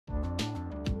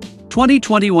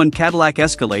2021 Cadillac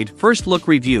Escalade First Look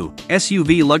Review,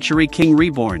 SUV Luxury King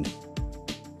Reborn.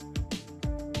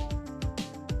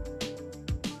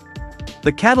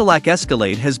 The Cadillac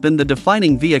Escalade has been the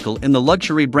defining vehicle in the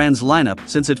luxury brand's lineup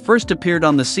since it first appeared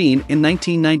on the scene in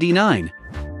 1999.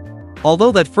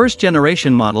 Although that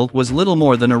first-generation model was little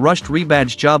more than a rushed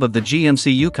rebadge job of the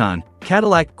GMC Yukon,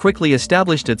 Cadillac quickly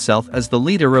established itself as the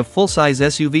leader of full-size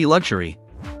SUV luxury.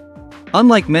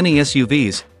 Unlike many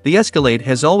SUVs, the Escalade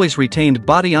has always retained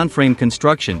body-on-frame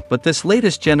construction, but this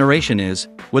latest generation is,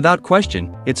 without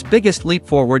question, its biggest leap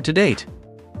forward to date.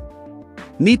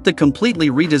 Meet the completely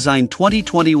redesigned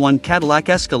 2021 Cadillac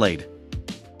Escalade.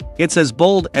 It's as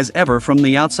bold as ever from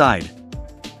the outside.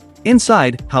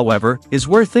 Inside, however, is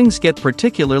where things get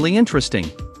particularly interesting.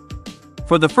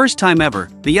 For the first time ever,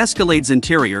 the Escalade's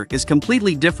interior is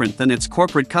completely different than its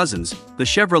corporate cousins, the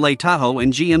Chevrolet Tahoe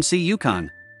and GMC Yukon.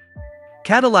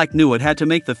 Cadillac knew it had to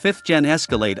make the 5th-gen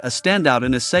Escalade a standout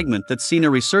in a segment that's seen a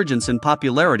resurgence in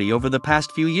popularity over the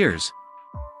past few years.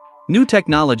 New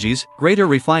technologies, greater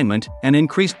refinement, and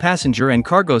increased passenger and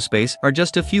cargo space are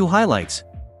just a few highlights.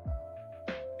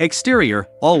 Exterior,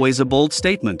 always a bold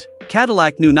statement.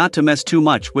 Cadillac knew not to mess too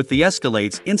much with the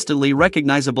Escalade's instantly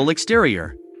recognizable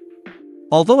exterior.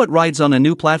 Although it rides on a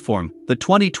new platform, the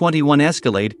 2021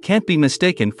 Escalade can't be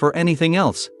mistaken for anything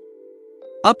else.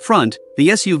 Up front, the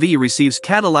SUV receives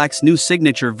Cadillac's new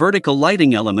signature vertical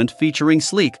lighting element featuring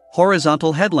sleek,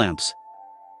 horizontal headlamps.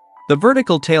 The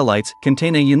vertical taillights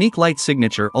contain a unique light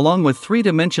signature along with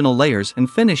three-dimensional layers and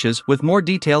finishes with more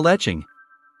detailed etching.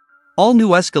 All new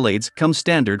Escalades come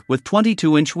standard with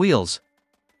 22-inch wheels.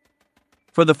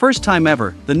 For the first time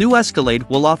ever, the new Escalade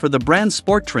will offer the brand's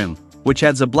sport trim, which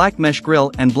adds a black mesh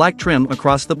grille and black trim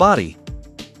across the body.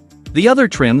 The other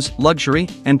trims, Luxury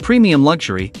and Premium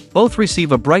Luxury, both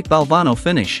receive a bright Balvano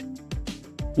finish.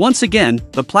 Once again,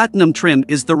 the Platinum trim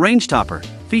is the range topper,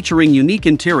 featuring unique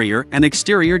interior and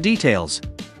exterior details.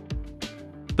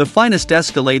 The finest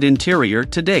Escalade interior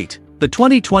to date. The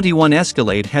 2021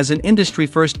 Escalade has an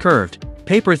industry-first curved,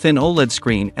 paper-thin OLED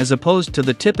screen as opposed to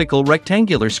the typical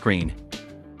rectangular screen.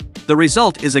 The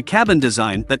result is a cabin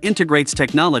design that integrates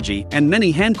technology and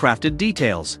many handcrafted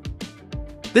details.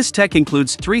 This tech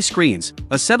includes 3 screens,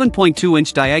 a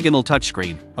 7.2-inch diagonal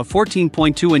touchscreen, a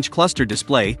 14.2-inch cluster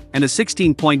display, and a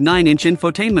 16.9-inch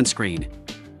infotainment screen.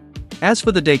 As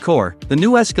for the decor, the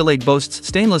new Escalade boasts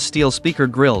stainless steel speaker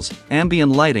grills,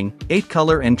 ambient lighting, 8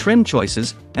 color and trim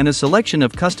choices, and a selection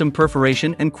of custom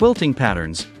perforation and quilting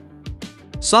patterns.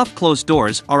 Soft closed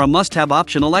doors are a must-have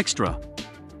optional extra.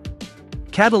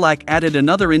 Cadillac added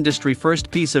another industry-first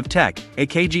piece of tech,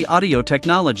 AKG audio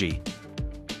technology.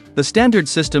 The standard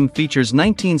system features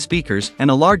 19 speakers and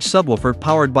a large subwoofer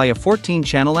powered by a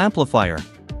 14-channel amplifier.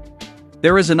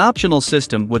 There is an optional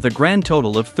system with a grand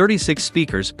total of 36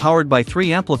 speakers powered by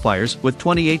 3 amplifiers with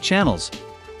 28 channels.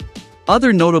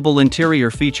 Other notable interior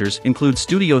features include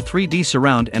Studio 3D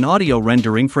surround and audio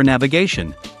rendering for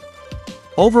navigation.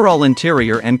 Overall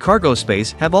interior and cargo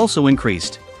space have also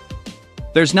increased.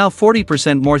 There's now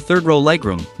 40% more third-row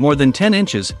legroom, more than 10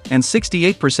 inches, and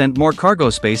 68% more cargo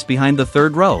space behind the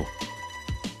third row.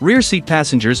 Rear seat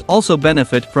passengers also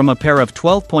benefit from a pair of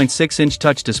 12.6-inch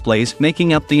touch displays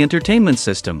making up the entertainment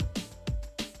system.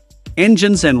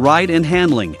 Engines and ride and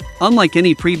handling. Unlike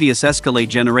any previous Escalade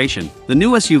generation, the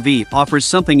new SUV offers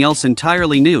something else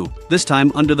entirely new, this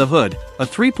time under the hood, a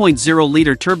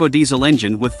 3.0-liter turbo-diesel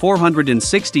engine with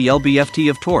 460 lb-ft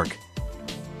of torque.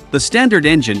 The standard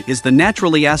engine is the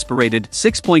naturally aspirated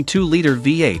 6.2-liter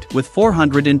V8 with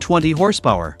 420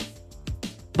 horsepower.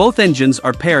 Both engines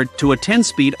are paired to a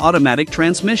 10-speed automatic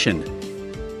transmission.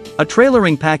 A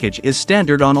trailering package is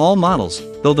standard on all models,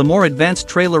 though the more advanced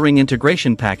trailering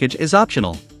integration package is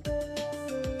optional.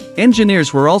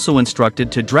 Engineers were also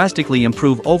instructed to drastically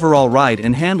improve overall ride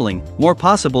and handling, more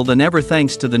possible than ever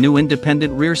thanks to the new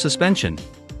independent rear suspension.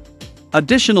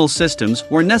 Additional systems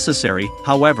were necessary,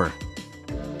 however.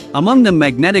 Among them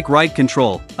magnetic ride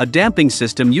control, a damping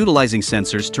system utilizing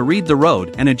sensors to read the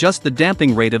road and adjust the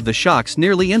damping rate of the shocks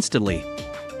nearly instantly.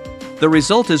 The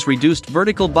result is reduced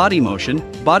vertical body motion,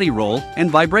 body roll,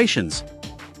 and vibrations.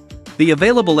 The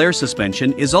available air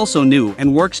suspension is also new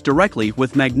and works directly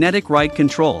with magnetic ride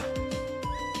control.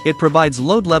 It provides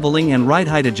load leveling and ride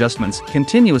height adjustments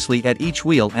continuously at each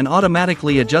wheel and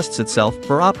automatically adjusts itself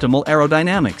for optimal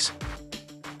aerodynamics.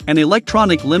 An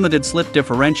electronic limited slip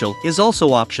differential is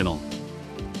also optional.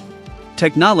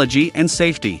 Technology and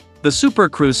safety. The Super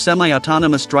Cruise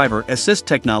semi-autonomous driver assist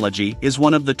technology is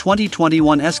one of the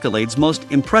 2021 Escalade's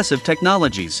most impressive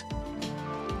technologies.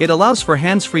 It allows for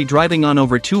hands-free driving on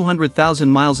over 200,000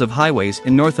 miles of highways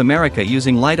in North America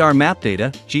using LiDAR map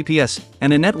data, GPS,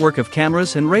 and a network of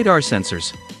cameras and radar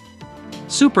sensors.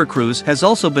 Super Cruise has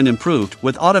also been improved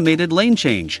with automated lane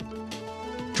change.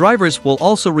 Drivers will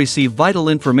also receive vital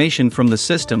information from the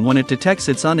system when it detects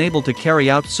it's unable to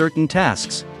carry out certain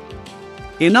tasks.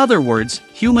 In other words,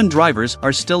 human drivers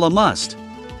are still a must.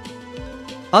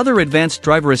 Other advanced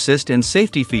driver assist and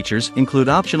safety features include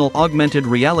optional augmented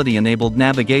reality-enabled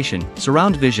navigation,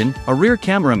 surround vision, a rear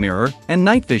camera mirror, and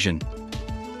night vision.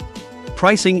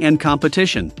 Pricing and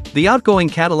competition. The outgoing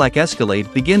Cadillac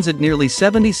Escalade begins at nearly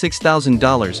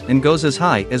 $76,000 and goes as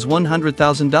high as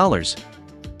 $100,000.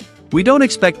 We don't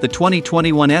expect the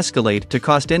 2021 Escalade to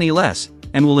cost any less,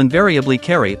 and will invariably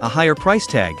carry a higher price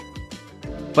tag.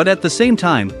 But at the same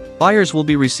time, buyers will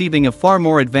be receiving a far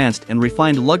more advanced and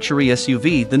refined luxury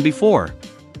SUV than before.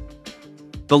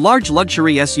 The large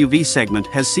luxury SUV segment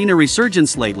has seen a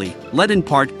resurgence lately, led in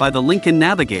part by the Lincoln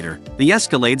Navigator, the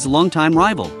Escalade's longtime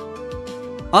rival.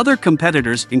 Other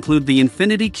competitors include the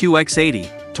Infiniti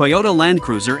QX80, Toyota Land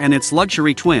Cruiser and its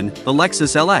luxury twin, the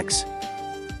Lexus LX.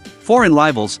 Foreign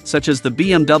rivals such as the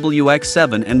BMW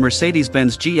X7 and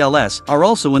Mercedes-Benz GLS are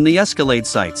also in the Escalade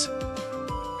sights.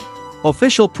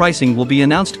 Official pricing will be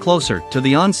announced closer to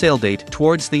the on-sale date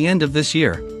towards the end of this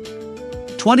year.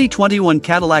 2021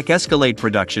 Cadillac Escalade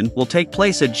production will take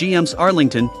place at GM's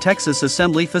Arlington, Texas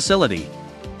assembly facility.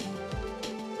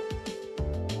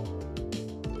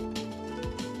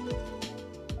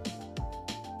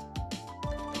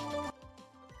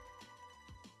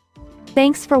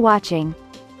 Thanks for watching.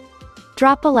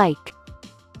 Drop a like,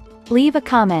 leave a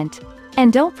comment,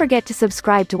 and don't forget to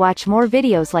subscribe to watch more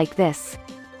videos like this.